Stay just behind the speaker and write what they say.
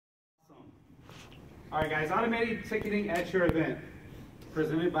All right, guys, automated ticketing at your event.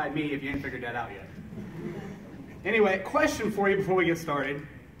 Presented by me, if you ain't figured that out yet. Anyway, question for you before we get started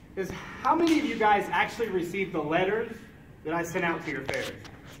is how many of you guys actually received the letters that I sent out to your fairs?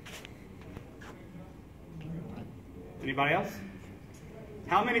 Anybody else?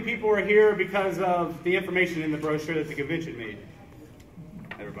 How many people are here because of the information in the brochure that the convention made?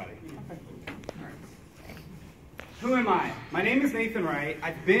 Everybody. Okay. All right. Who am I? My name is Nathan Wright.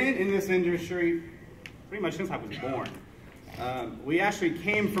 I've been in this industry pretty much since I was born. We actually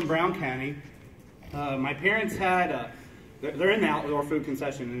came from Brown County. My parents had, they're in the outdoor food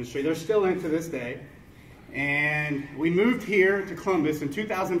concession industry. They're still in to this day. And we moved here to Columbus in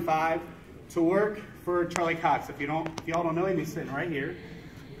 2005 to work for Charlie Cox. If y'all don't know him, he's sitting right here.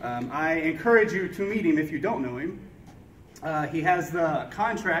 I encourage you to meet him if you don't know him. He has the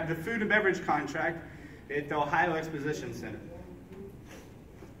contract, the food and beverage contract at the Ohio Exposition Center.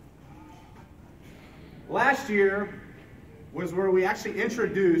 Last year was where we actually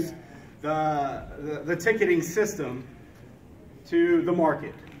introduced the ticketing system to the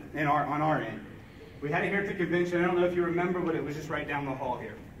market on our end. We had it here at the convention. I don't know if you remember, but it was just right down the hall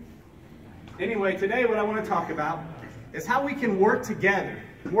here. Anyway, today what I want to talk about is how we can work together,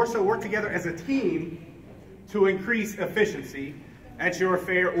 more so work together as a team to increase efficiency at your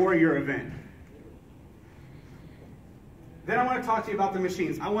fair or your event. Then I want to talk to you about the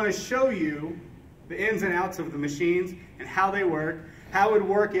machines. I want to show you the ins and outs of the machines and how they work, how it would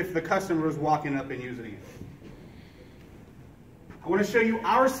work if the customer was walking up and using it. I want to show you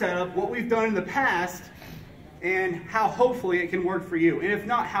our setup, what we've done in the past, and how hopefully it can work for you. And if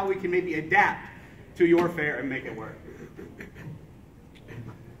not, how we can maybe adapt to your fair and make it work.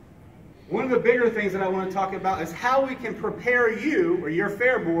 One of the bigger things that I want to talk about is how we can prepare you or your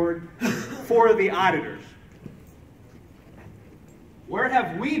fair board for the auditors. Where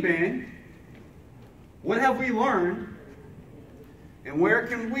have we been? What have we learned? And where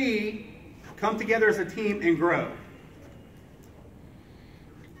can we come together as a team and grow?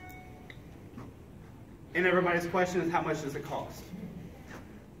 And everybody's question is, how much does it cost?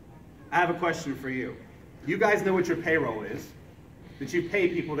 I have a question for you. You guys know what your payroll is, that you pay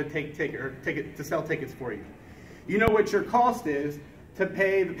people to to sell tickets for you. You know what your cost is to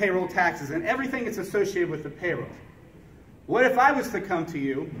pay the payroll taxes and everything that's associated with the payroll. What if I was to come to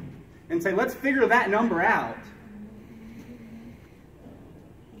you and say, let's figure that number out,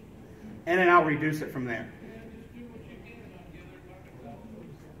 and then I'll reduce it from there?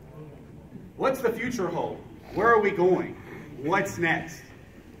 What's the future hold? Where are we going? What's next?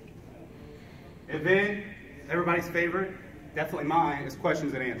 And then, everybody's favorite, definitely mine, is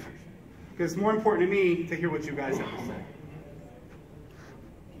questions and answers. Because it's more important to me to hear what you guys have to say.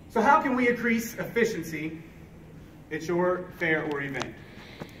 So how can we increase efficiency at your fair or event?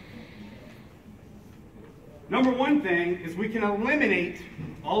 Number one thing is we can eliminate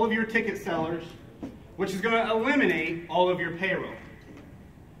all of your ticket sellers, which is going to eliminate all of your payroll.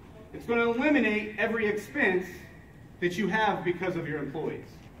 It's going to eliminate every expense that you have because of your employees.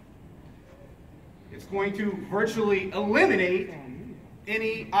 It's going to virtually eliminate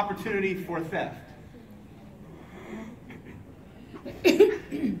any opportunity for theft.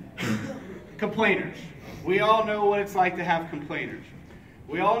 Complainers. We all know what it's like to have complainers.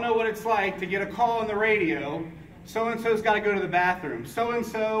 We all know what it's like to get a call on the radio, so-and-so's got to go to the bathroom,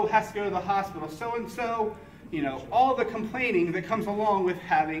 so-and-so has to go to the hospital, so-and-so, you know, all the complaining that comes along with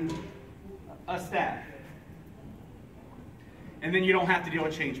having a staff. And then you don't have to deal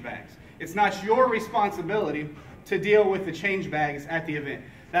with change bags. It's not your responsibility to deal with the change bags at the event.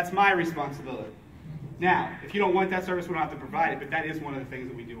 That's my responsibility. Now, if you don't want that service, we don't have to provide it, but that is one of the things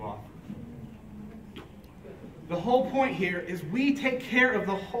that we do offer. The whole point here is we take care of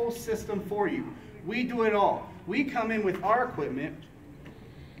the whole system for you. We do it all. We come in with our equipment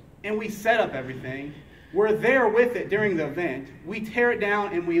and we set up everything. We're there with it during the event. We tear it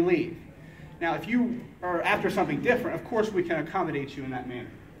down and we leave. Now, if you are after something different, of course we can accommodate you in that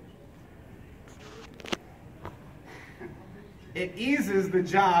manner. It eases the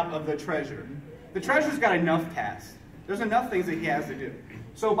job of the treasurer. The treasurer's got enough tasks. There's enough things that he has to do.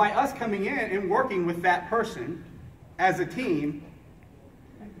 So by us coming in and working with that person as a team,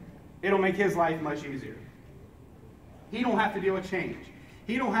 it'll make his life much easier. He don't have to deal with change.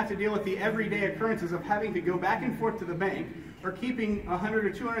 He don't have to deal with the everyday occurrences of having to go back and forth to the bank or keeping $100,000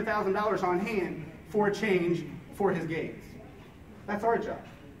 or $200,000 on hand for a change for his gates. That's our job.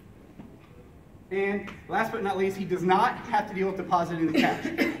 And last but not least, he does not have to deal with depositing the cash.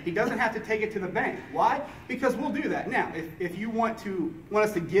 He doesn't have to take it to the bank. Why? Because we'll do that. Now, if you want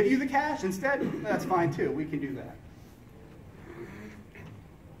us to give you the cash instead, that's fine too. We can do that.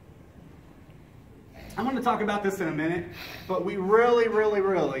 I'm going to talk about this in a minute, but we really, really,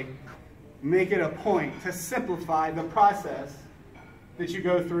 really make it a point to simplify the process that you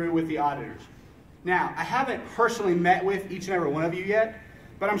go through with the auditors. Now, I haven't personally met with each and every one of you yet,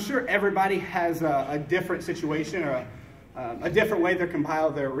 but I'm sure everybody has a different situation or a different way they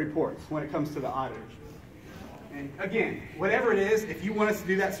compile their reports when it comes to the auditors. And again, whatever it is, if you want us to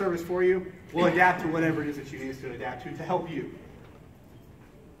do that service for you, we'll adapt to whatever it is that you need us to adapt to help you.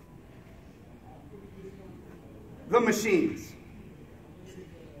 The machines.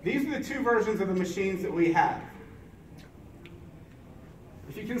 These are the two versions of the machines that we have.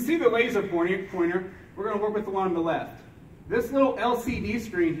 If you can see the laser pointer, we're going to work with the one on the left. This little LCD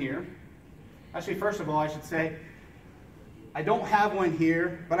screen here, actually first of all I should say, I don't have one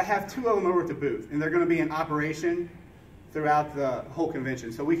here, but I have two of them over at the booth, and they're going to be in operation throughout the whole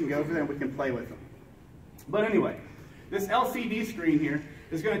convention, so we can go over there and we can play with them. But anyway, this LCD screen here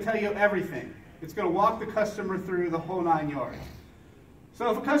is going to tell you everything. It's going to walk the customer through the whole 9 yards.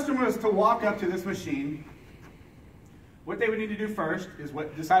 So if a customer is to walk up to this machine, what they would need to do first is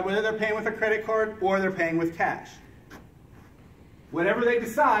decide whether they're paying with a credit card or they're paying with cash. Whatever they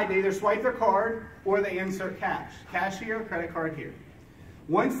decide, they either swipe their card or they insert cash. Cash here, credit card here.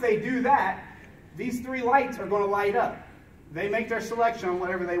 Once they do that, these three lights are going to light up. They make their selection on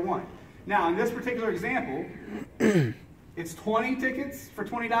whatever they want. Now, in this particular example, it's 20 tickets for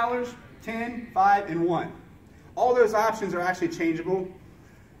 $20, 10, 5, and 1. All those options are actually changeable.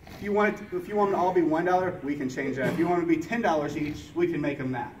 If you want them to all be $1, we can change that. If you want them to be $10 each, we can make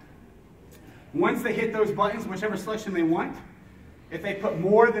them that. Once they hit those buttons, whichever selection they want, if they put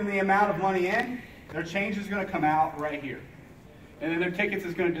more than the amount of money in, their change is going to come out right here. And then their tickets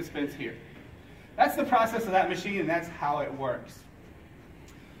is going to dispense here. That's the process of that machine, and that's how it works.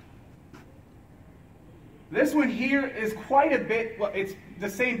 This one here is quite a bit, well, it's the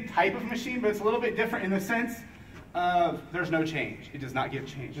same type of machine, but it's a little bit different in the sense of there's no change. It does not give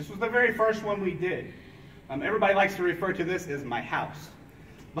change. This was the very first one we did. Everybody likes to refer to this as my house.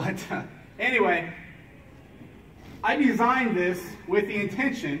 But anyway, I designed this with the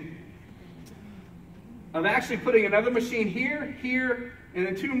intention of actually putting another machine here, here, and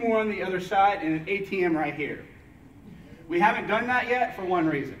then two more on the other side, and an ATM right here. We haven't done that yet for one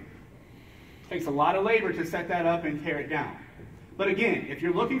reason. It takes a lot of labor to set that up and tear it down. But again, if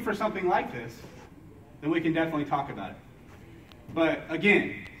you're looking for something like this, then we can definitely talk about it. But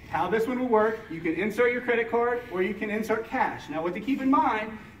again, how this one will work, you can insert your credit card or you can insert cash. Now what to keep in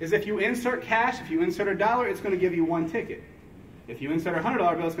mind is if you insert cash, if you insert $1, it's going to give you one ticket. If you insert a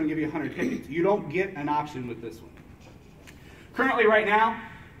 $100 bill, it's going to give you 100 tickets. You don't get an option with this one. Currently right now,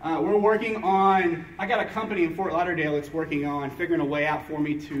 we're working on, I got a company in Fort Lauderdale that's working on figuring a way out for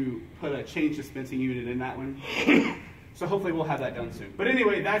me to put a change dispensing unit in that one. So hopefully we'll have that done soon. But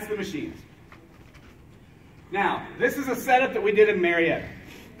anyway, that's the machines. Now, this is a setup that we did in Marietta.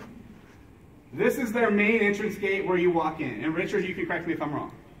 This is their main entrance gate where you walk in. And Richard, you can correct me if I'm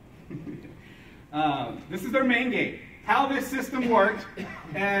wrong. This is their main gate. How this system worked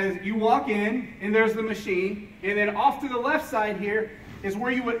is you walk in, and there's the machine, and then off to the left side here is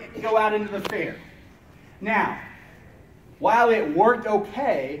where you would go out into the fair. Now, while it worked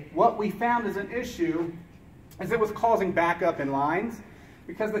okay, what we found as an issue is it was causing backup in lines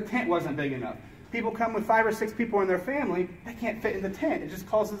because the tent wasn't big enough. People come with 5 or 6 people in their family, they can't fit in the tent. It just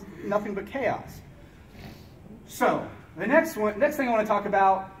causes nothing but chaos. So, the next thing I want to talk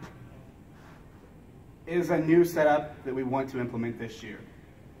about is a new setup that we want to implement this year.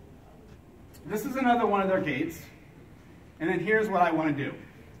 This is another one of their gates, and then here's what I want to do.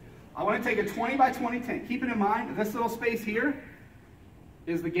 I want to take a 20 by 20 tent. Keep it in mind, this little space here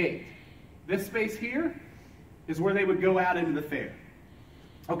is the gate. This space here is where they would go out into the fair.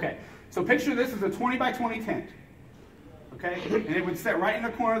 Okay. So picture this as a 20 by 20 tent, okay? And it would sit right in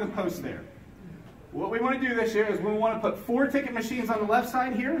the corner of the post there. What we want to do this year is we want to put 4 ticket machines on the left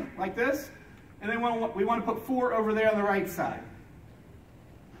side here, like this, and then we want to put 4 over there on the right side.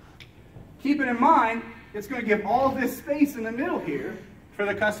 Keep it in mind, it's going to give all of this space in the middle here for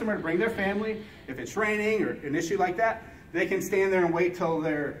the customer to bring their family. If it's raining or an issue like that, they can stand there and wait till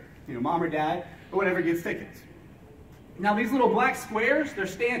their mom or dad or whatever gets tickets. Now these little black squares, they're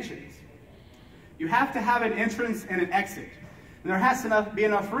stanchions. You have to have an entrance and an exit. And there has to be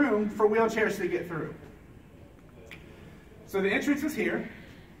enough room for wheelchairs to get through. So the entrance is here.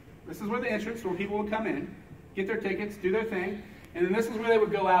 This is where the entrance, where people would come in, get their tickets, do their thing, and then this is where they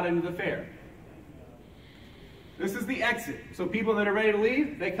would go out into the fair. This is the exit. So people that are ready to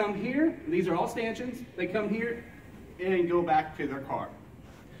leave, they come here. These are all stanchions. They come here and go back to their car.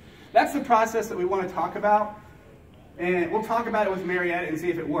 That's the process that we want to talk about. And we'll talk about it with Marietta and see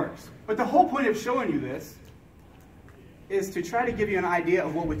if it works. But the whole point of showing you this is to try to give you an idea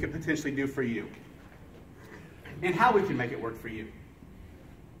of what we could potentially do for you and how we can make it work for you.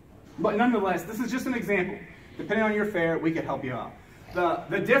 But nonetheless, this is just an example. Depending on your fare, we could help you out.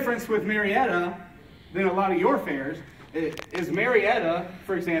 The difference with Marietta than a lot of your fares is Marietta,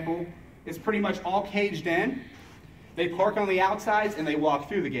 for example, is pretty much all caged in. They park on the outsides and they walk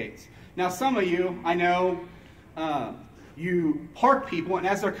through the gates. Now some of you, I know, you park people, and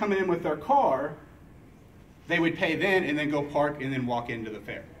as they're coming in with their car, they would pay then and then go park and then walk into the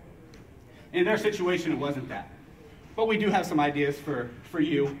fair. In their situation, it wasn't that. But we do have some ideas for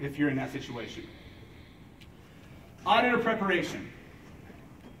you if you're in that situation. Auditor preparation.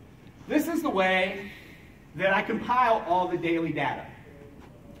 This is the way that I compile all the daily data.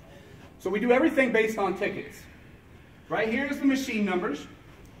 So we do everything based on tickets. Right here is the machine numbers.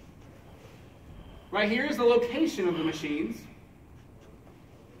 Right here is the location of the machines.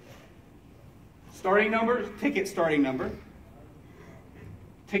 Starting number, ticket starting number.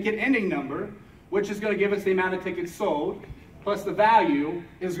 Ticket ending number, which is going to give us the amount of tickets sold, plus the value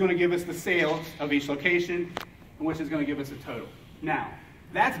is going to give us the sales of each location, which is going to give us a total. Now,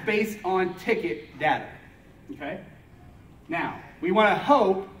 that's based on ticket data. Okay? Now, we want to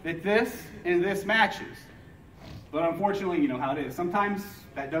hope that this and this matches. But unfortunately, you know how it is. Sometimes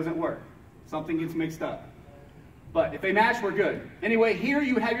that doesn't work. Something gets mixed up. But if they match, we're good. Anyway, here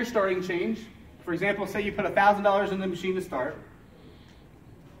you have your starting change. For example, say you put $1,000 in the machine to start.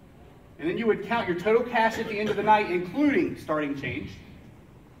 And then you would count your total cash at the end of the night, including starting change.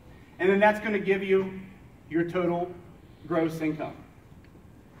 And then that's going to give you your total gross income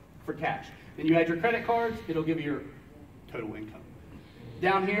for cash. Then you add your credit cards, it'll give you your total income.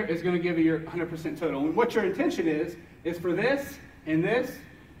 Down here is going to give you your 100% total. And what your intention is for this and this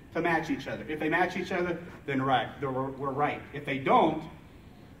to match each other. If they match each other, then we're right. If they don't,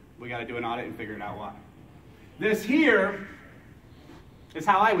 we got to do an audit and figure it out why. This here is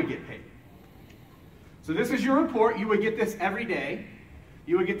how I would get paid. So this is your report. You would get this every day.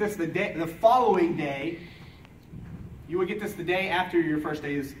 You would get this the following day. You would get this the day after your first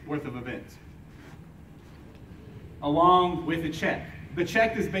day's worth of events, along with a check. The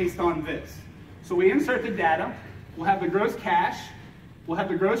check is based on this. So we insert the data. We'll have the gross cash. We'll have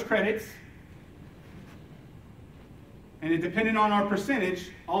the gross credits. And then depending on our percentage,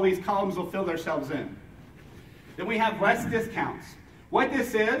 all these columns will fill themselves in. Then we have less discounts. What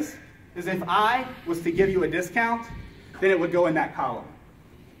this is if I was to give you a discount, then it would go in that column.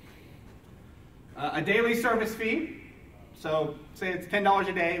 A daily service fee. So say it's $10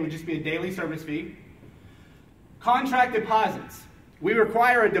 a day, it would just be a daily service fee. Contract deposits. We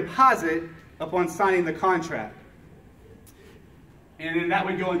require a deposit upon signing the contract. And then that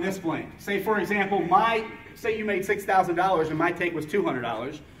would go in this blank. Say, for example, say you made $6,000 and my take was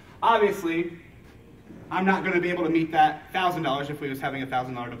 $200. Obviously, I'm not going to be able to meet that $1,000 if we was having a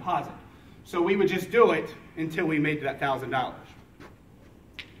 $1,000 deposit. So we would just do it until we made that $1,000.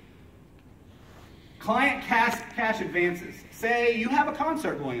 Client cash advances. Say you have a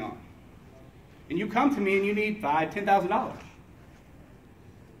concert going on, and you come to me and you need $5,000, $10,000.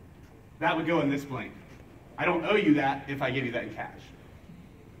 That would go in this blank. I don't owe you that if I give you that in cash.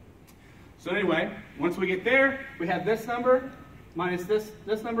 So anyway, once we get there, we have this number minus this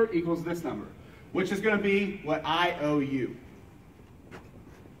number equals this number, which is going to be what I owe you.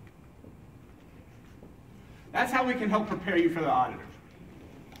 That's how we can help prepare you for the auditors.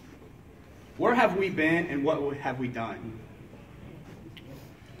 Where have we been and what have we done?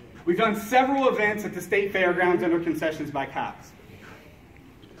 We've done several events at the State Fairgrounds under Concessions by Cox.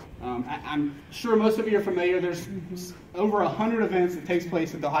 I'm sure most of you are familiar. There's over 100 events that takes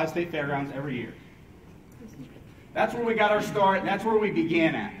place at the Ohio State Fairgrounds every year. That's where we got our start. That's where we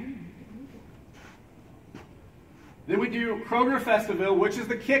began at. Then we do Kroger Festival, which is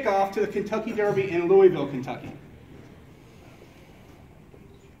the kickoff to the Kentucky Derby in Louisville, Kentucky.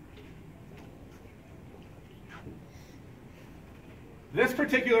 This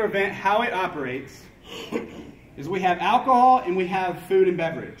particular event, how it operates, is we have alcohol and we have food and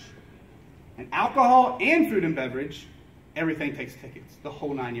beverage. And alcohol and food and beverage, everything takes tickets, the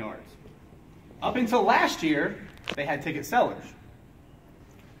whole 9 yards. Up until last year, they had ticket sellers.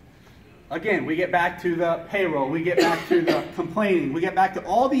 Again, we get back to the payroll, we get back to the complaining, we get back to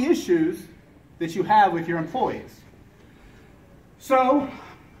all the issues that you have with your employees. So,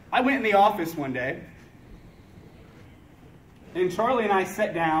 I went in the office one day, and Charlie and I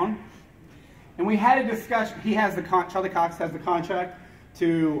sat down, and we had a discussion. Charlie Cox has the contract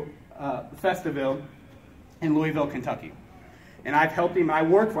to Festiville in Louisville, Kentucky. And I've helped him. I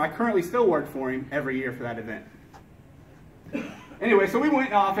currently still work for him every year for that event. Anyway, so we went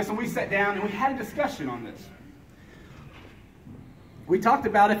in the office and we sat down and we had a discussion on this. We talked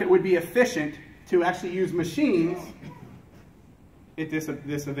about if it would be efficient to actually use machines at this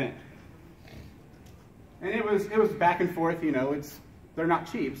event. And it was back and forth, you know, they're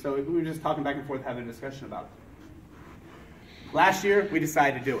not cheap, so we were just talking back and forth, having a discussion about it. Last year, we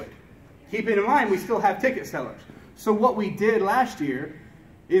decided to do it. Keeping in mind, we still have ticket sellers. So what we did last year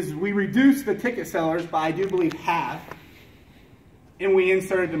is we reduced the ticket sellers by, I do believe, half, and we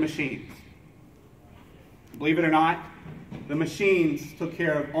inserted the machines. Believe it or not, the machines took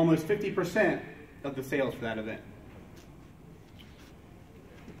care of almost 50% of the sales for that event.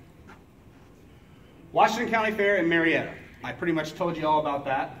 Washington County Fair in Marietta. I pretty much told you all about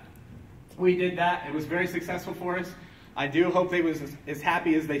that. We did that. It was very successful for us. I do hope they was as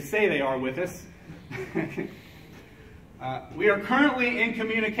happy as they say they are with us. We are currently in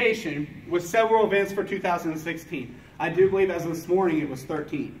communication with several events for 2016. I do believe as of this morning it was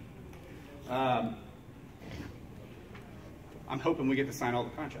 13. I'm hoping we get to sign all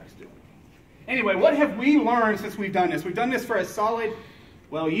the contracts too. Anyway, what have we learned since we've done this? We've done this for a solid,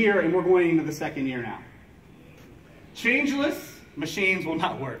 year, and we're going into the second year now. Changeless machines will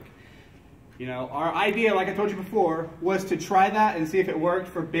not work. You know, our idea, like I told you before, was to try that and see if it worked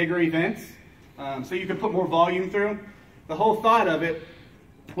for bigger events, so you could put more volume through. The whole thought of it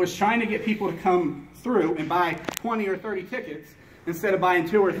was trying to get people to come through and buy 20 or 30 tickets instead of buying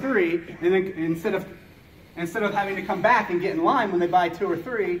 2 or 3, and then instead of having to come back and get in line when they buy 2 or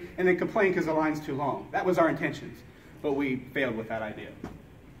 3 and then complain because the line's too long. That was our intentions, but we failed with that idea.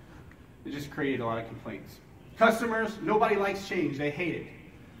 It just created a lot of complaints. Customers, nobody likes change. They hate it.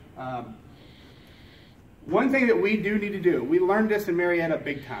 One thing that we do need to do, we learned this in Marietta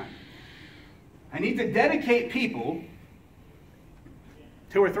big time. I need to dedicate people,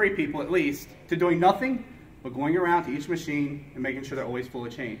 2 or 3 people at least, to doing nothing but going around to each machine and making sure they're always full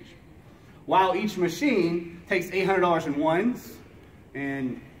of change. While each machine takes $800 in ones,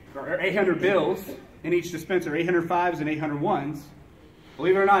 or 800 bills in each dispenser, 800 fives and 800 ones,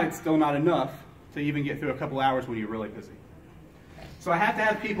 believe it or not, it's still not enough to even get through a couple hours when you're really busy. So I have to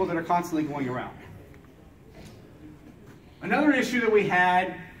have people that are constantly going around. Another issue that we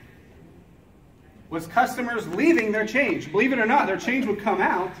had was customers leaving their change. Believe it or not, their change would come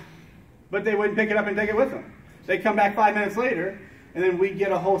out, but they wouldn't pick it up and take it with them. They'd come back 5 minutes later, and then we'd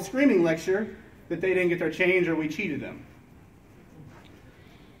get a whole screaming lecture that they didn't get their change or we cheated them.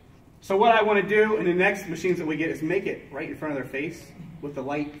 So what I want to do in the next machines that we get is make it right in front of their face with the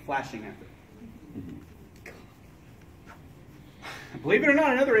light flashing at them. Believe it or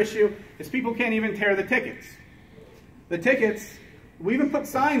not, another issue is people can't even tear the tickets. The tickets, we even put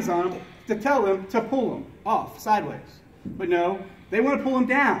signs on them to tell them to pull them off sideways. But no, they want to pull them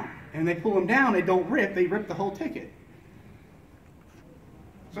down. And they pull them down, they don't rip, they rip the whole ticket.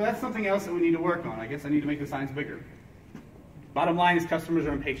 So that's something else that we need to work on. I guess I need to make the signs bigger. Bottom line is customers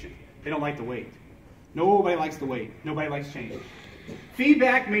are impatient. They don't like to wait. Nobody likes to wait. Nobody likes change.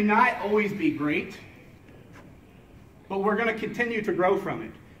 Feedback may not always be great, but we're going to continue to grow from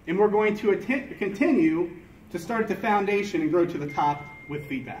it. And we're going to continue to start at the foundation and grow to the top with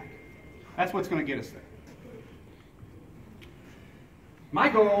feedback. That's what's going to get us there. My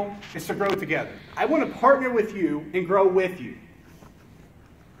goal is to grow together. I want to partner with you and grow with you.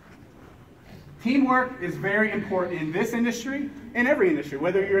 Teamwork is very important in this industry, in every industry,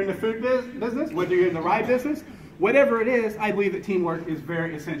 whether you're in the food business, whether you're in the ride business, whatever it is, I believe that teamwork is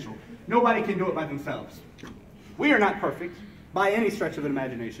very essential. Nobody can do it by themselves. We are not perfect by any stretch of the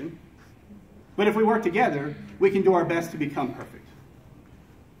imagination, but if we work together, we can do our best to become perfect.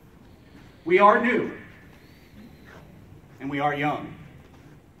 We are new, and we are young.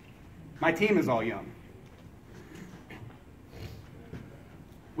 My team is all young.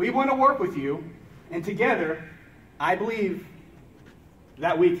 We want to work with you, and together, I believe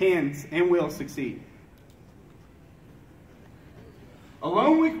that we can and will succeed.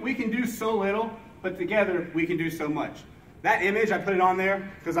 Alone, we can do so little, but together, we can do so much. That image, I put it on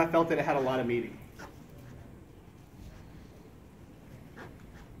there because I felt that it had a lot of meaning.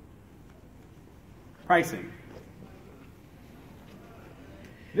 Pricing.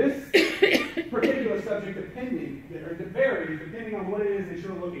 This particular subject varies depending on what it is that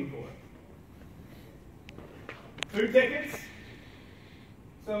you're looking for. Food tickets.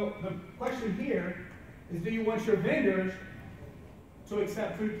 So the question here is, do you want your vendors to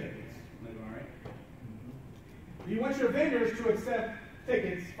accept food tickets? All right. Do you want your vendors to accept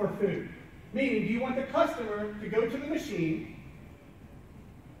tickets for food? Meaning, do you want the customer to go to the machine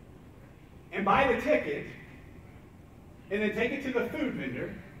and buy the ticket and then take it to the food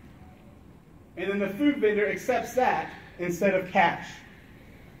vendor, and then the food vendor accepts that instead of cash.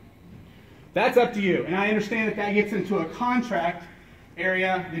 That's up to you. And I understand that that gets into a contract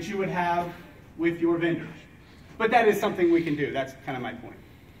area that you would have with your vendors. But that is something we can do. That's kind of my point.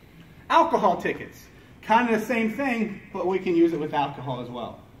 Alcohol tickets. Kind of the same thing, but we can use it with alcohol as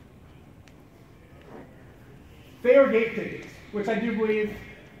well. Fair gate tickets, which I do believe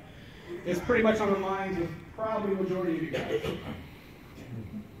is pretty much on the minds of probably the majority of you guys.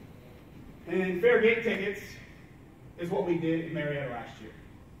 And fair gate tickets is what we did in Marietta last year.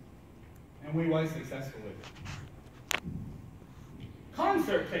 And we was successful with it.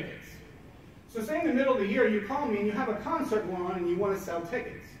 Concert tickets. So say in the middle of the year you call me and you have a concert going on and you want to sell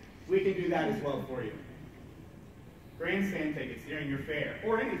tickets. We can do that as well for you. Grandstand tickets during your fair,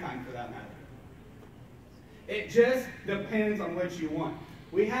 or any time for that matter. It just depends on what you want.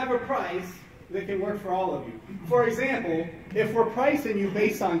 We have a price that can work for all of you. For example, if we're pricing you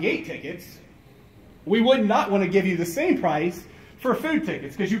based on gate tickets, we would not want to give you the same price for food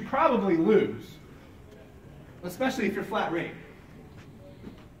tickets, because you probably lose, especially if you're flat rate.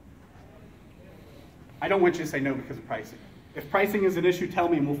 I don't want you to say no because of pricing. If pricing is an issue, tell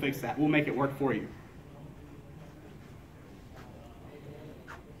me and we'll fix that. We'll make it work for you.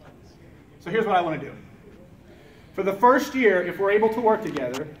 So here's what I want to do. For the first year, if we're able to work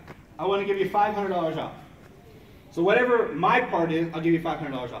together, I want to give you $500 off. So whatever my part is, I'll give you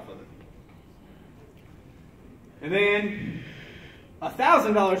 $500 off of it. And then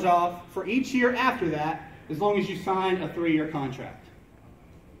 $1,000 off for each year after that, as long as you sign a 3-year contract.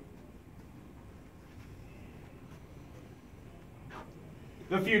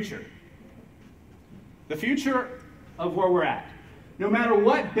 The future. The future of where we're at. No matter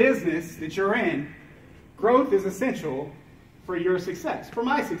what business that you're in, growth is essential for your success, for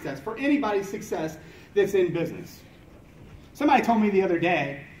my success, for anybody's success that's in business. Somebody told me the other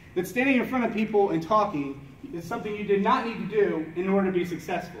day that standing in front of people and talking is something you did not need to do in order to be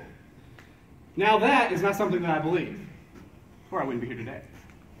successful. Now that is not something that I believe, or I wouldn't be here today.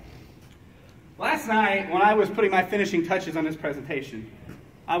 Last night, when I was putting my finishing touches on this presentation,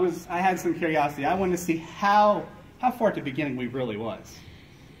 I had some curiosity. I wanted to see how far at the beginning we really was.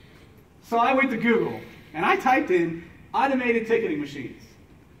 So I went to Google, and I typed in automated ticketing machines.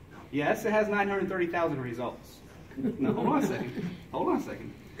 Yes, it has 930,000 results. No, hold on a second. Hold on a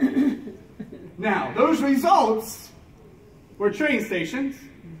second. Now, those results were train stations,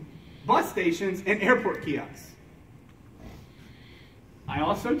 bus stations, and airport kiosks. I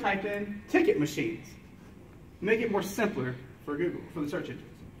also typed in ticket machines. Make it more simpler for Google, for the search engines.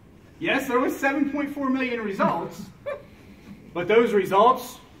 Yes, there was 7.4 million results, but those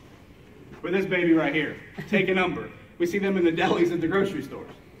results were this baby right here. Take a number. We see them in the delis at the grocery stores.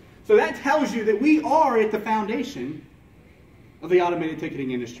 So that tells you that we are at the foundation of the automated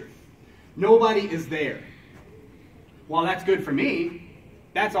ticketing industry. Nobody is there. While that's good for me,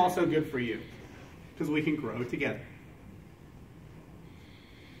 that's also good for you, because we can grow together.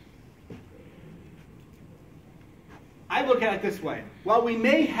 I look at it this way. While we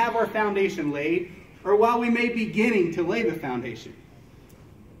may have our foundation laid, or while we may be beginning to lay the foundation,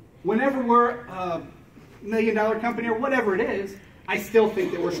 whenever we're a $1 million company or whatever it is, I still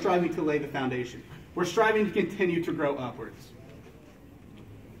think that we're striving to lay the foundation. We're striving to continue to grow upwards.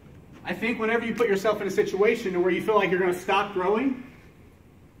 I think whenever you put yourself in a situation where you feel like you're going to stop growing,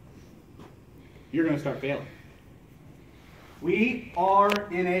 you're going to start failing. We are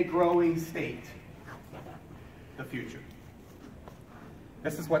in a growing state. The future.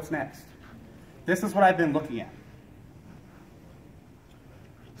 This is what's next. This is what I've been looking at.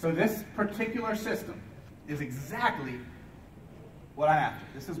 So this particular system is exactly what I'm after.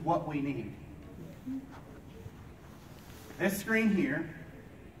 This is what we need. This screen here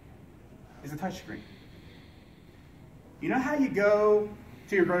is a touch screen. You know how you go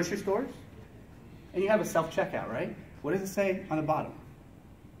to your grocery stores and you have a self-checkout, right? What does it say on the bottom?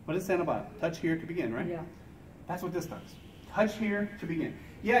 What does it say on the bottom? Touch here to begin, right? Yeah. That's what this does. Touch here to begin.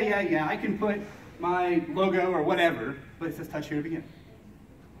 Yeah, I can put my logo or whatever, but it says touch here to begin.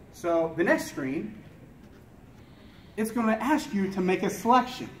 So the next screen, it's going to ask you to make a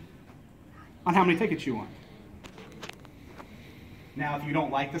selection on how many tickets you want. Now, if you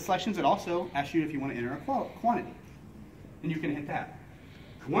don't like the selections, it also asks you if you want to enter a quantity. And you can hit that.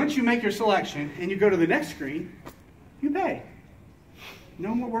 Once you make your selection and you go to the next screen, you pay.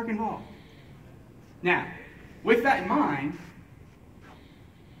 No more work involved. Now, with that in mind,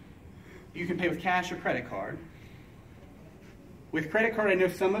 you can pay with cash or credit card. With credit card, I know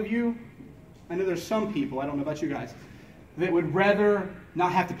there's some people, I don't know about you guys, that would rather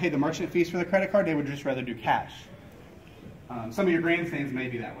not have to pay the merchant fees for the credit card. They would just rather do cash. Some of your grandstands may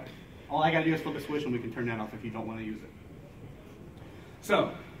be that way. All I got to do is flip a switch and we can turn that off if you don't want to use it.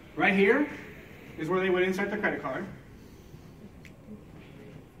 So, right here is where they would insert the credit card.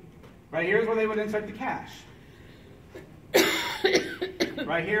 Right here is where they would insert the cash.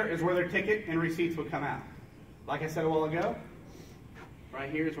 Right here is where their ticket and receipts would come out. Like I said a while ago, right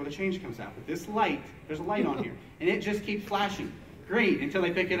here is where the change comes out. But this light, there's a light on here, and it just keeps flashing green until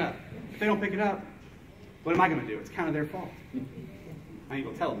they pick it up. If they don't pick it up, what am I going to do? It's kind of their fault. I ain't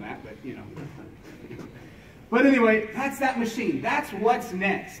going to tell them that, but you know. But anyway, that's that machine. That's what's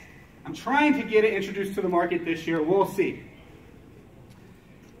next. I'm trying to get it introduced to the market this year. We'll see.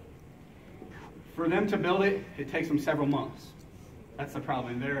 For them to build it, it takes them several months. That's the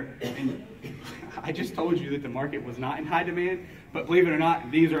problem. And I just told you that the market was not in high demand, but believe it or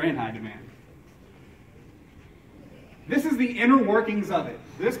not, these are in high demand. This is the inner workings of it.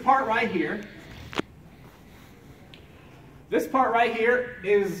 This part right here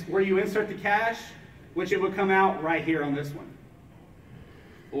is where you insert the cash, which it would come out right here on this one.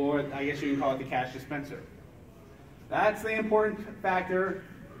 Or I guess you can call it the cash dispenser. That's the important factor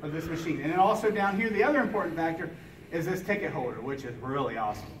of this machine. And then also down here, the other important factor is this ticket holder, which is really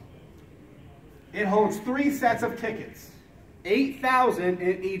awesome. It holds 3 sets of tickets, 8,000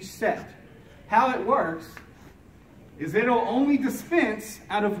 in each set. How it works is it'll only dispense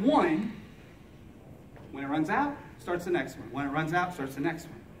out of one. When it runs out, starts the next one. When it runs out, starts the next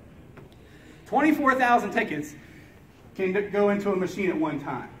one. 24,000 tickets can go into a machine at one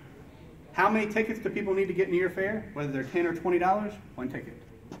time. How many tickets do people need to get into your fair? Whether they're $10 or $20, one ticket.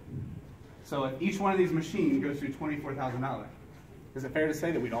 So if each one of these machines goes through $24,000, is it fair to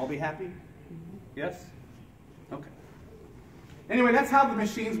say that we'd all be happy? Yes? Okay. Anyway, that's how the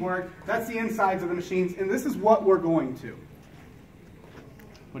machines work. That's the insides of the machines, and this is what we're going to.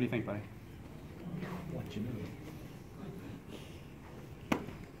 What do you think, buddy? What you know.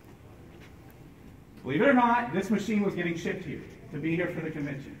 Believe it or not, this machine was getting shipped here to be here for the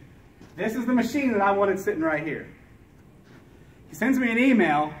convention. This is the machine that I wanted sitting right here. He sends me an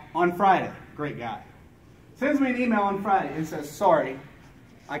email on Friday. Great guy. Sends me an email on Friday and says, sorry,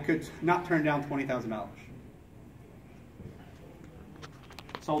 I could not turn down $20,000.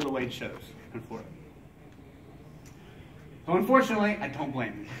 Sold the way it shows in Florida. So unfortunately, I don't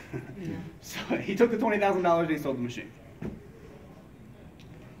blame him. So he took the $20,000 and he sold the machine.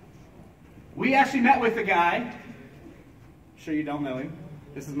 We actually met with the guy. I'm sure you don't know him.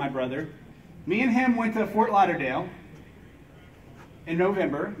 This is my brother. Me and him went to Fort Lauderdale in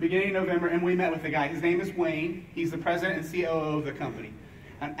November, beginning of November, and we met with the guy. His name is Wayne. He's the president and COO of the company.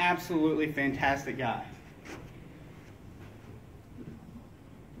 An absolutely fantastic guy.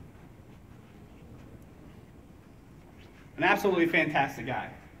 An absolutely fantastic guy.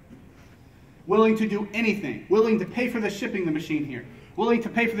 Willing to do anything. Willing to pay for the shipping the machine here. Willing to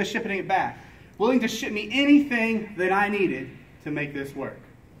pay for the shipping it back. Willing to ship me anything that I needed to make this work.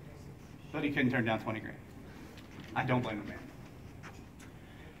 But he couldn't turn down 20 grand. I don't blame him, man.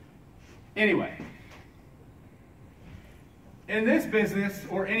 Anyway, in this business,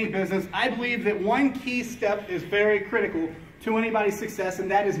 or any business, I believe that one key step is very critical to anybody's success, and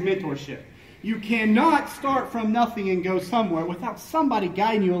that is mentorship. You cannot start from nothing and go somewhere without somebody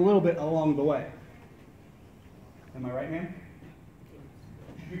guiding you a little bit along the way. Am I right, man?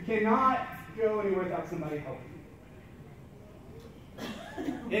 You cannot go anywhere without somebody helping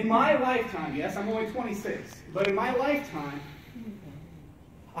you. In my lifetime, yes, I'm only 26, but in my lifetime,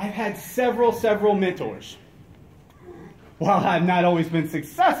 I've had several mentors. While I've not always been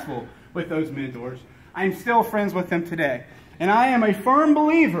successful with those mentors, I'm still friends with them today. And I am a firm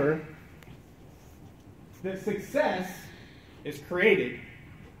believer that success is created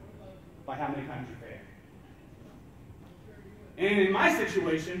by how many times you fail. And in my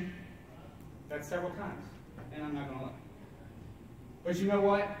situation, that's several times. And I'm not going to lie. But you know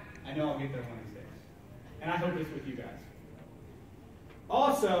what? I know I'll get there one of these days. And I hope it's with you guys.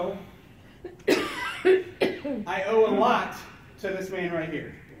 Also, I owe a lot to this man right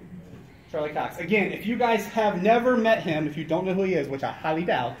here, Charlie Cox. Again, if you guys have never met him, if you don't know who he is, which I highly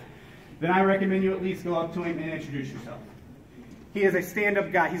doubt, then I recommend you at least go up to him and introduce yourself. He is a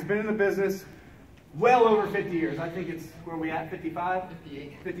stand-up guy. He's been in the business well over 50 years. I think it's, where are we at, 55?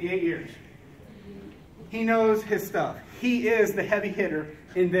 58 years. He knows his stuff. He is the heavy hitter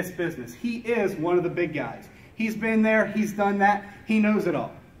in this business. He is one of the big guys. He's been there, he's done that, he knows it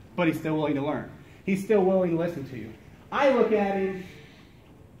all. But he's still willing to learn. He's still willing to listen to you. I look at him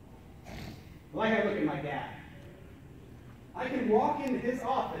like I look at my dad. I can walk into his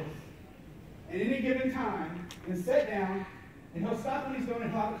office at any given time and sit down, and he'll stop what he's doing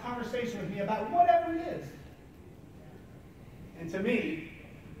and have a conversation with me about whatever it is. And to me,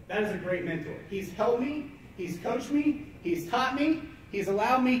 that is a great mentor. He's helped me, he's coached me, he's taught me, He's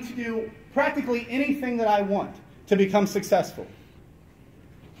allowed me to do practically anything that I want to become successful.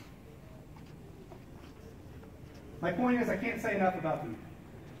 My point is, I can't say enough about him.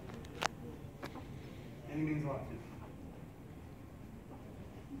 And he means a lot to me.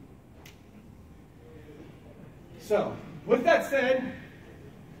 So, with that said,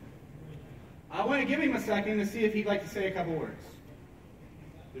 I want to give him a second to see if he'd like to say a couple words.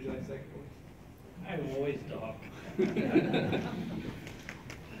 Would you like to say a couple words? I always talk.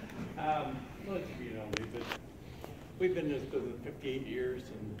 Let's be honest, but we've been in this business 58 years,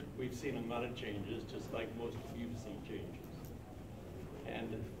 and we've seen a lot of changes, just like most of you've seen changes.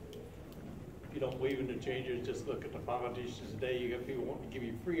 And if you don't believe in the changes, just look at the politicians today. You got people wanting to give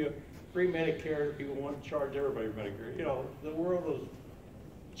you free Medicare. People want to charge everybody Medicare. You know, the world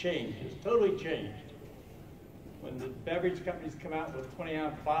has changed. It's totally changed. When the beverage companies come out with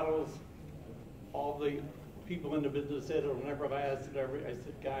 20-ounce bottles, all the people in the business said, it'll never last. I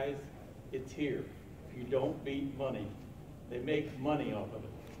said, guys, it's here. If you don't beat money, they make money off of it.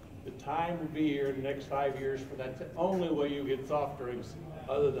 The time will be here in the next 5 years for that's the only way you get soft drinks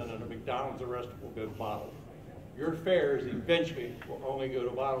other than at a McDonald's or restaurant will go to bottles. Your fares eventually will only go to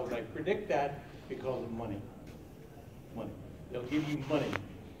bottles. I predict that because of money. Money. They'll give you money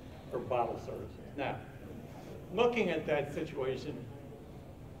for bottle service. Now, looking at that situation,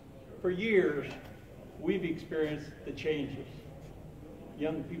 for years, we've experienced the changes.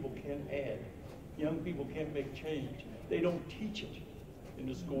 Young people can't add. Young people can't make change. They don't teach it in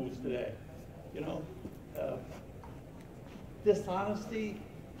the schools today. You know, dishonesty,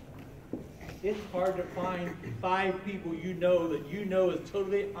 it's hard to find 5 people you know that you know is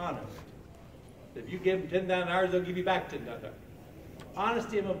totally honest. If you give them $10,000, they'll give you back $10,000.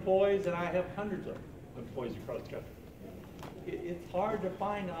 Honesty of employees, and I have hundreds of employees across the country. It's hard to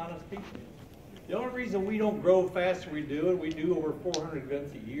find honest people. The only reason we don't grow faster we do, and we do over 400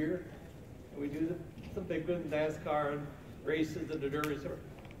 events a year, and we do some big ones, NASCAR and races and the Derby.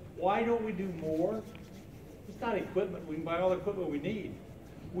 Why don't we do more? It's not equipment. We can buy all the equipment we need.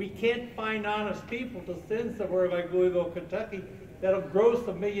 We can't find honest people to send somewhere like Louisville, Kentucky, that'll gross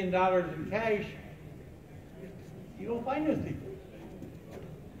 $1 million in cash. You don't find those people.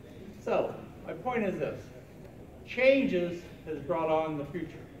 So, my point is this. Changes has brought on the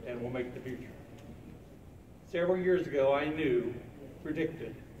future and will make the future. Several years ago, I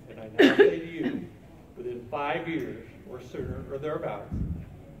predicted, and I now say to you, within 5 years or sooner or thereabouts,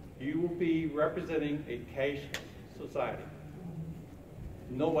 you will be representing a cashless society.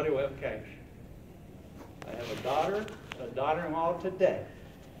 Nobody will have cash. I have a daughter and a daughter-in-law today,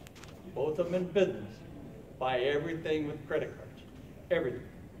 both of them in business, buy everything with credit cards, everything.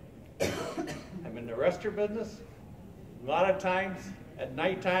 I'm in the restaurant business. A lot of times at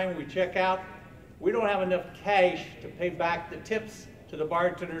nighttime we check out. We don't have enough cash to pay back the tips to the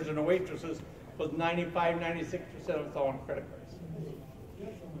bartenders and the waitresses because 95, 96% of it's all on credit cards.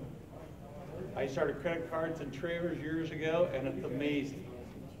 I started credit cards and trailers years ago, and it's amazing.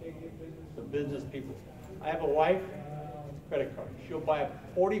 The business people. I have a wife, credit card. She'll buy a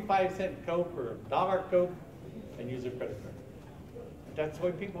 45-cent Coke or a $1 Coke and use a credit card. That's the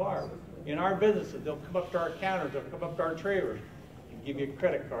way people are. In our businesses, they'll come up to our counters, they'll come up to our trailers and give you a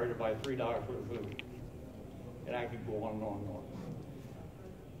credit card to buy $3 worth of food. And I could go on and on and on.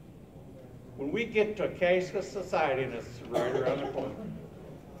 When we get to a cashless society, and it's right around the corner,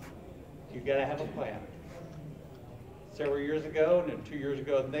 you've got to have a plan. Several years ago, and then 2 years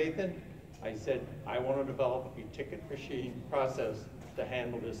ago with Nathan, I said, I want to develop a ticket machine process to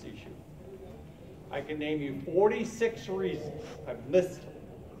handle this issue. I can name you 46 reasons I've listed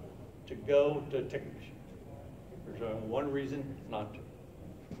to go to a ticket machine. There's only one reason not to.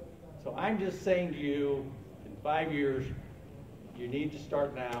 So I'm just saying to you, in 5 years, you need to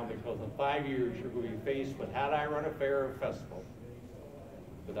start now, because in 5 years you're going to be faced with how do I run a fair or festival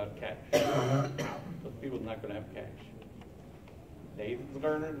without cash. Those people are not going to have cash. Nathan's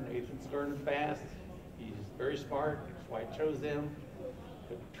learning fast. He's very smart. That's why I chose him.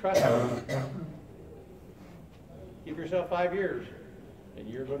 But trust me. Give yourself 5 years, and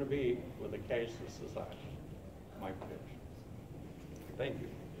you're going to be with a cashless society. My prediction. Thank you.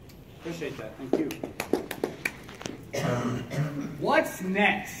 Appreciate that. Thank you. What's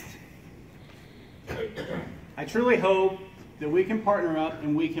next? I truly hope that we can partner up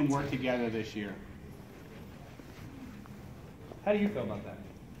and we can work together this year. How do you feel about that?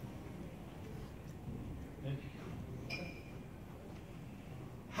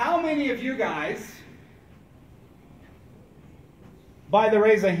 How many of you guys, by the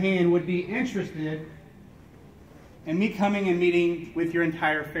raise of hand, would be interested in me coming and meeting with your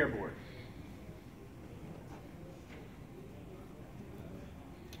entire fair board?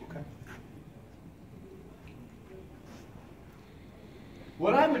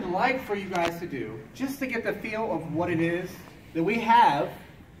 what I would like for you guys to do, just to get the feel of what it is that we have,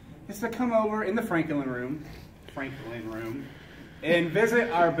 is to come over in the Franklin room, and visit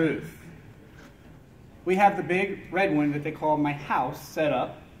our booth. We have the big red one that they call my house set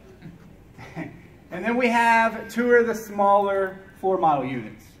up. And then we have two of the smaller floor model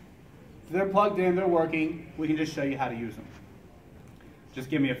units. They're plugged in, they're working. We can just show you how to use them.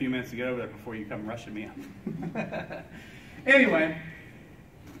 Just give me a few minutes to get over there before you come rushing me up. Anyway,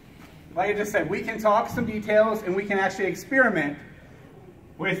 like I just said, we can talk some details and we can actually experiment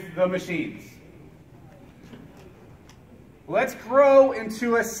with the machines. Let's grow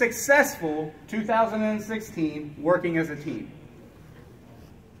into a successful 2016 working as a team.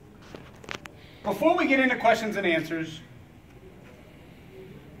 Before we get into questions and answers,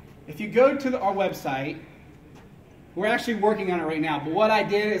 if you go to our website, we're actually working on it right now, but what I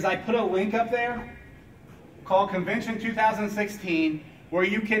did is I put a link up there called Convention 2016, where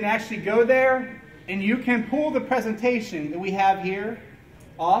you can actually go there and you can pull the presentation that we have here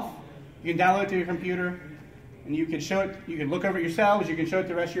off. You can download it to your computer and you can show it, you can look over it yourselves, you can show it to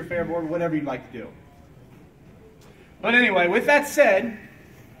the rest of your fair board, whatever you'd like to do. But anyway, with that said,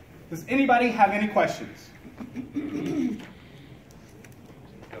 does anybody have any questions?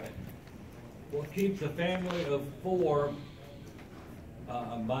 What keeps a family of 4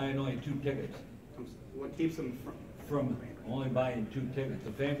 buying only 2 tickets? What keeps them From only buying 2 tickets.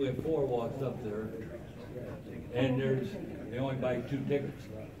 A family of 4 walks up there, and they only buy 2 tickets.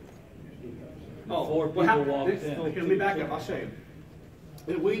 The 4 people walk in. Here, let me back up. I'll show you.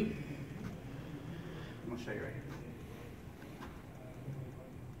 I'm going to show you right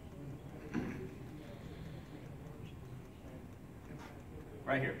here.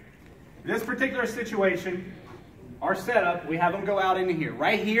 Right here. This particular situation, our setup, we have them go out into here.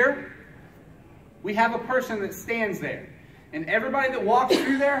 Right here, we have a person that stands there. And everybody that walks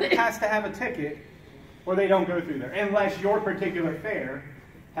through there has to have a ticket or they don't go through there. Unless your particular fair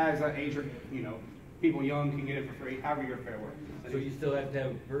has an age, or, people young can get it for free, however your fair works. So you still have to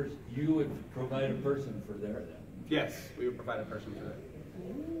have a person, you would provide a person for there then? Yes, we would provide a person for that.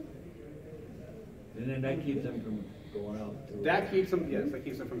 And then that keeps them from going out. That keeps them, yes, that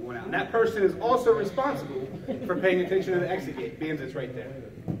keeps them from going out. And that person is also responsible for paying attention to the exit gate, being it's right there.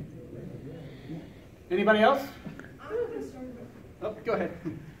 Anybody else? I'm concerned with, Oh, go ahead.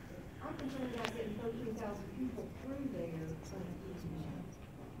 I'm concerned about getting 13,000 people through there on these machines.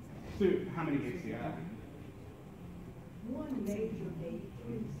 Sue, how many gates do you have? One major gate,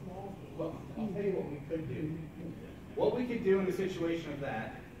 3 small gates. Well, I'll tell you what we could do. What we could do in the situation of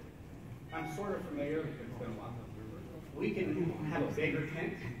that, I'm sort of familiar because it's been a while. We can have a bigger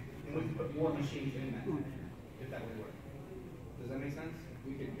tent and we can put more machines in that tent, if that would work. Does that make sense?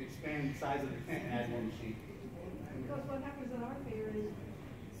 We could expand the size of the tent and add more machines. Because what happens at our fair is,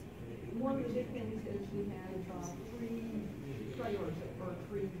 one of the big things is we have 3 trailers or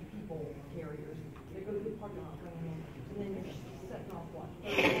 3 people carriers. They go to the parking lot, bring them in, and then you're setting off what?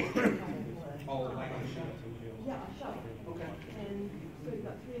 Oh, like on a shuttle? Yeah, a shuttle. Okay. And so you've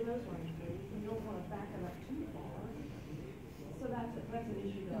got 3 of those running through, and you don't want to back it up too far. So that's an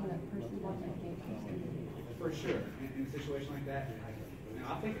issue that For sure. In a situation like that,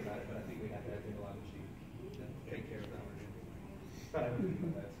 I'll think about it, but I think we have to have a lot of machines to take care of that. But I don't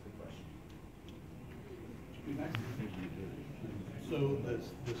think that's a good question. So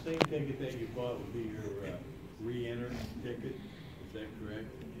the same ticket that you bought would be your re-enter ticket, is that correct?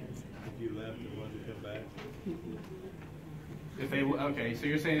 If you left and wanted to come back? If they, okay, so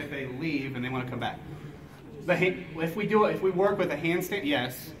you're saying if they leave and they want to come back. If we work with a hand stamp,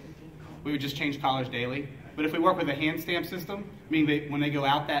 yes, we would just change collars daily. But if we work with a hand stamp system, meaning when they go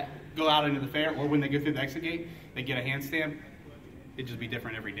out into the fair, or when they go through the exit gate, they get a hand stamp, it'd just be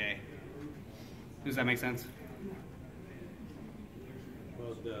different every day. Does that make sense?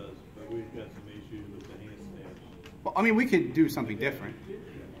 Well, it does, but we've got some issues with the hand stamps. Well, I mean, we could do something different.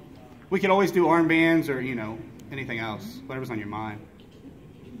 We could always do armbands or, anything else, whatever's on your mind.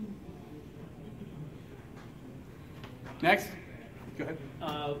 Next. Go ahead.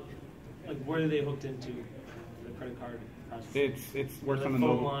 Where are they hooked into the credit card process? It's works Like on the phone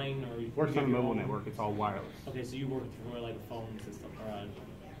mobile line, or you works get on the your mobile own- network. It's all wireless. Okay, so you work through like a phone system, or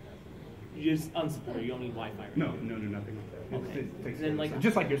you just unsupported. You don't need Wi-Fi. Right? No, nothing like that. Okay. It takes And then care of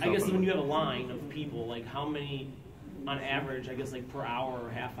just like your cell I guess phone. when you have a line of people, like how many, on average, I guess per hour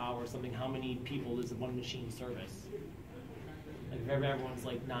or half hour or something, how many people does one machine service? Like if everyone's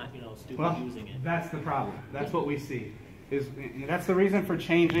not stupid using it. That's the problem. That's what we see. That's the reason for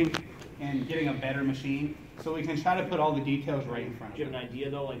changing and getting a better machine, so we can try to put all the details right in front Do you of have it. an idea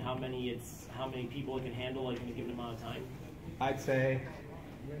though, how many people it can handle in a given amount of time? I'd say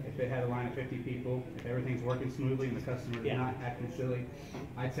if it had a line of 50 people, if everything's working smoothly and the customer's Yeah. not acting silly,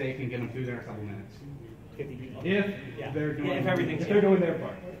 I'd say it can get them through there in a couple minutes. 50 people. If Yeah. they're doing, Yeah, if everything's- if they're doing their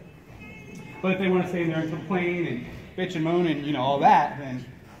part. But if they want to stay in there and complain and bitch and moan and all that, then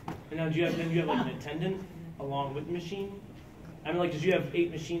And now, do you have like an attendant along with the machine? I mean, like, did you have 8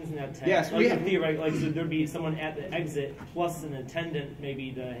 machines in that tent? Yes, like, we have- theoretically, like, so there'd be someone at the exit plus an attendant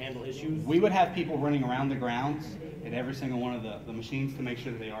maybe to handle issues. we would have people running around the grounds at every single one of the machines to make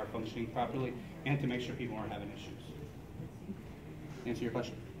sure that they are functioning properly and to make sure people aren't having issues. Answer your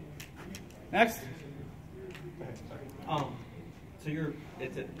question. Next. So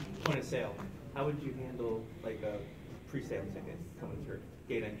it's a point of sale. How would you handle like a pre-sale ticket coming through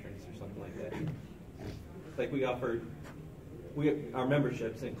gate entrance or something like that? Like our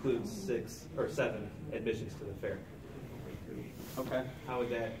memberships include 6 or 7 admissions to the fair. Okay. How would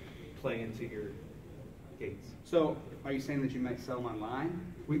that play into your gates? So, are you saying that you might sell them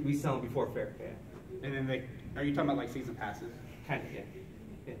online? We sell them before fair, yeah. And then are you talking about like season passes? Kind of, yeah.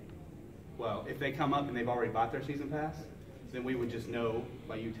 Yeah. Well, if they come up and they've already bought their season pass, then we would just know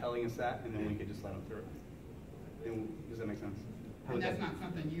by you telling us that, and then we could just let them through. Does that make sense? And that's not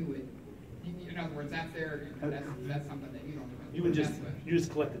something you would, in other words, that's that's something that you don't. You would just mess with. you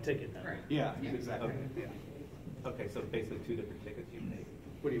just collect the ticket then. Right. Yeah, Yeah. exactly. Okay. Yeah. Okay, so basically 2 different tickets you make.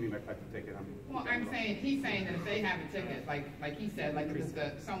 What do you mean by collecting the ticket? Well, he's saying that if they have a ticket, like he said, like if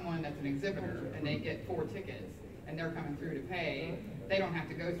it's someone that's an exhibitor and they get 4 tickets and they're coming through to pay, they don't have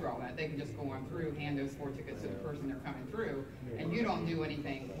to go through all that. They can just go on through, hand those 4 tickets to the person they're coming through, and you don't do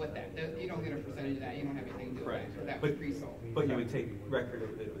anything with that. You don't get a percentage of that. You don't have anything to do with Right. it. So that was pre-sold. But you would take record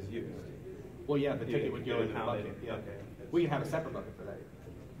of that it was used. Well, yeah, the You ticket would go would into the count it. bucket. Yeah. Okay. We can have a separate bucket for that.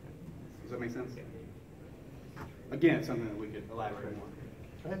 Does that make sense? Again, it's something that we could elaborate more.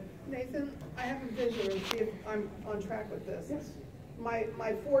 Go ahead. Nathan, I have a vision and see if I'm on track with this. Yes. My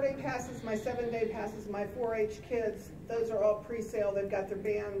 4-day passes, my 7-day passes, my 4-H kids, those are all pre-sale. They've got their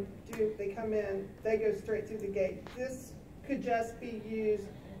band due, they come in, they go straight through the gate. This could just be used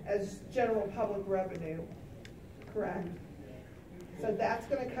as general public revenue, correct? So that's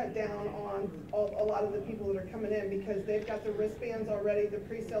going to cut down on a lot of the people that are coming in because they've got the wristbands already, the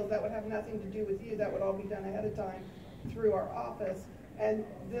pre-sales. That would have nothing to do with you. That would all be done ahead of time through our office. And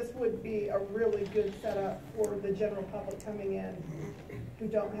this would be a really good setup for the general public coming in who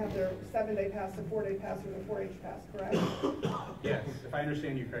don't have their 7-day pass, the 4-day pass, or the 4-H pass, correct? Yes, if I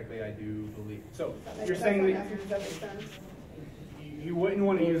understand you correctly, I do believe. So you're Does saying that that make sense? you wouldn't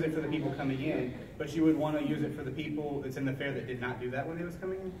want to use it for the people coming in, but you would want to use it for the people that's in the fair that did not do that when they was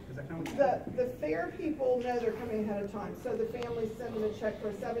coming in? Is that kind of what The fair people know they're coming ahead of time. So the families send them a check for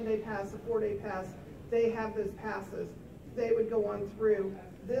a 7-day pass, a 4-day pass. They have those passes. They would go on through.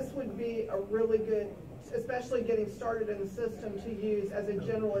 This would be a really good, especially getting started in the system, to use as a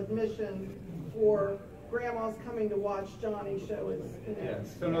general admission for grandmas coming to watch Johnny show his,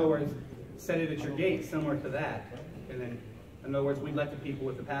 Yes. So in other words, set it at your gate similar to that, and then, in other words, we'd let the people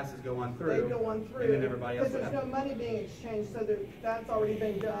with the passes go on through. They go on through. And then everybody else Because would there's have. no money being exchanged, so that's already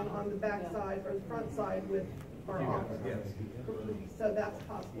been done on the back side or the front side with our You guys, office. yes. So that's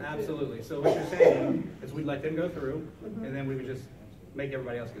possible too. Absolutely. So what you're saying is we'd let them go through, Mm-hmm. and then we would just make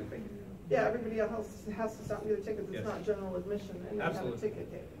everybody else get a ticket. Yeah, everybody else has to stop and get a ticket Yes. that's not general admission and they have a Absolutely.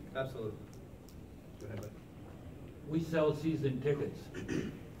 ticket taken. Absolutely. Go ahead, bud. We sell season tickets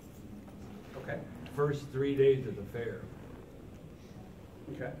Okay. first 3 days of the fair.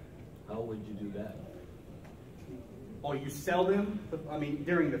 Okay. How would you do that? Oh, you sell them? I mean,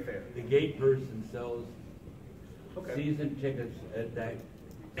 during the fair? The gate person sells Okay. season tickets at that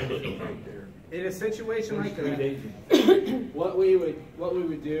station right there. In a situation First like 3 that, days. what we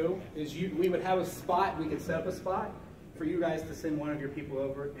would do is we would have a spot. We could set up a spot for you guys to send one of your people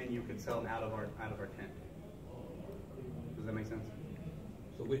over, and you could sell them out of our tent. Does that make sense?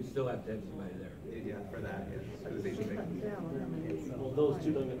 So we'd still have to have somebody there. Yeah, for that. Yes. For the season ticket. Well, those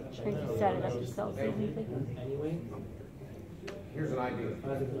two don't get to Can you set it up to sell season tickets? anyway. Here's an idea,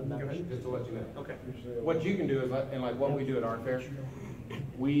 Other than that. just to let you know. Okay. What you can do is, and like what we do at our fair,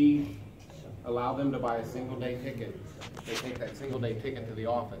 we allow them to buy a single-day ticket. They take that single-day ticket to the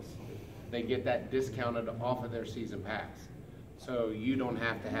office. They get that discounted off of their season pass. So you don't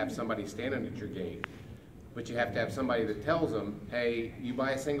have to have somebody standing at your gate, but you have to have somebody that tells them, hey, you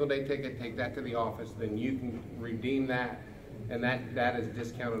buy a single-day ticket, take that to the office, then you can redeem that, and that is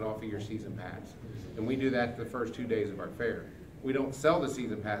discounted off of your season pass. And we do that the first 2 days of our fair. We don't sell the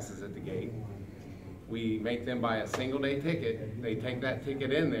season passes at the gate. We make them buy a single-day ticket. They take that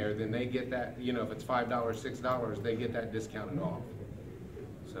ticket in there, then they get that, if it's $5, $6, they get that discounted off.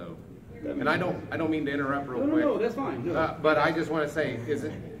 So, That And I don't mean to interrupt real quick. No, that's fine. No. But I just want to say, is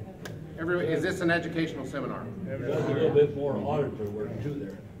this an educational seminar? There's a little bit more auditor work too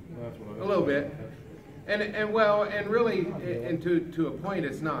there. A little bit. And really, and to a point,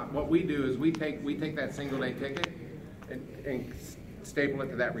 it's not. What we do is we take that single day ticket and staple it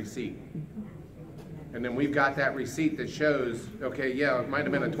to that receipt. And then we've got that receipt that shows, okay, yeah, it might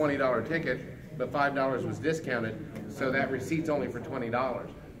have been a $20 ticket, but $5 was discounted, so that receipt's only for $20.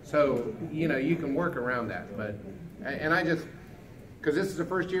 So, you know, you can work around that. But, and I just, because this is the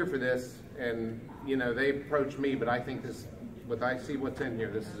first year for this, and, you know, they approached me, but I think this, with I see what's in here,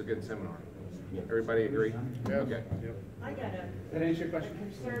 this is a good seminar. Everybody agree? Yeah. Okay. I got That answer your question?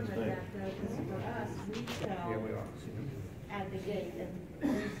 concern with that though, because for us, we sell at the gate,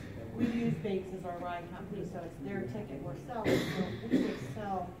 and we use Bates as our ride company, so it's their ticket we're selling. So if we would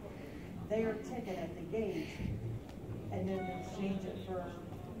sell their ticket at the gate and then exchange it for,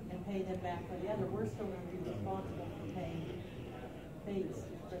 and pay them back for the other, we're still gonna be responsible for paying Bates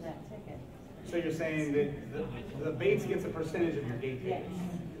for that ticket. So you're saying that the Bates gets a percentage of your gate Yes. tickets?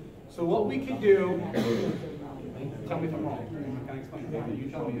 So what we could do, tell me if I'm wrong, can I explain it? You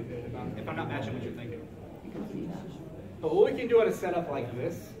tell me if I'm not matching what you're thinking. But what we can do at a setup like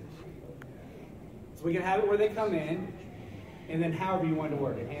this, is we can have it where they come in, and then however you want to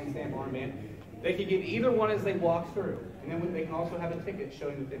work it, hand stamp, armband, they can get either one as they walk through, and then they can also have a ticket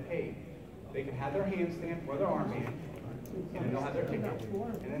showing that they paid. They can have their hand stamp or their armband, and then they'll have their ticket.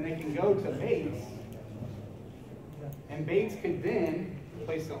 And then they can go to Bates, and Bates could then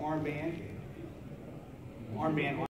place the armband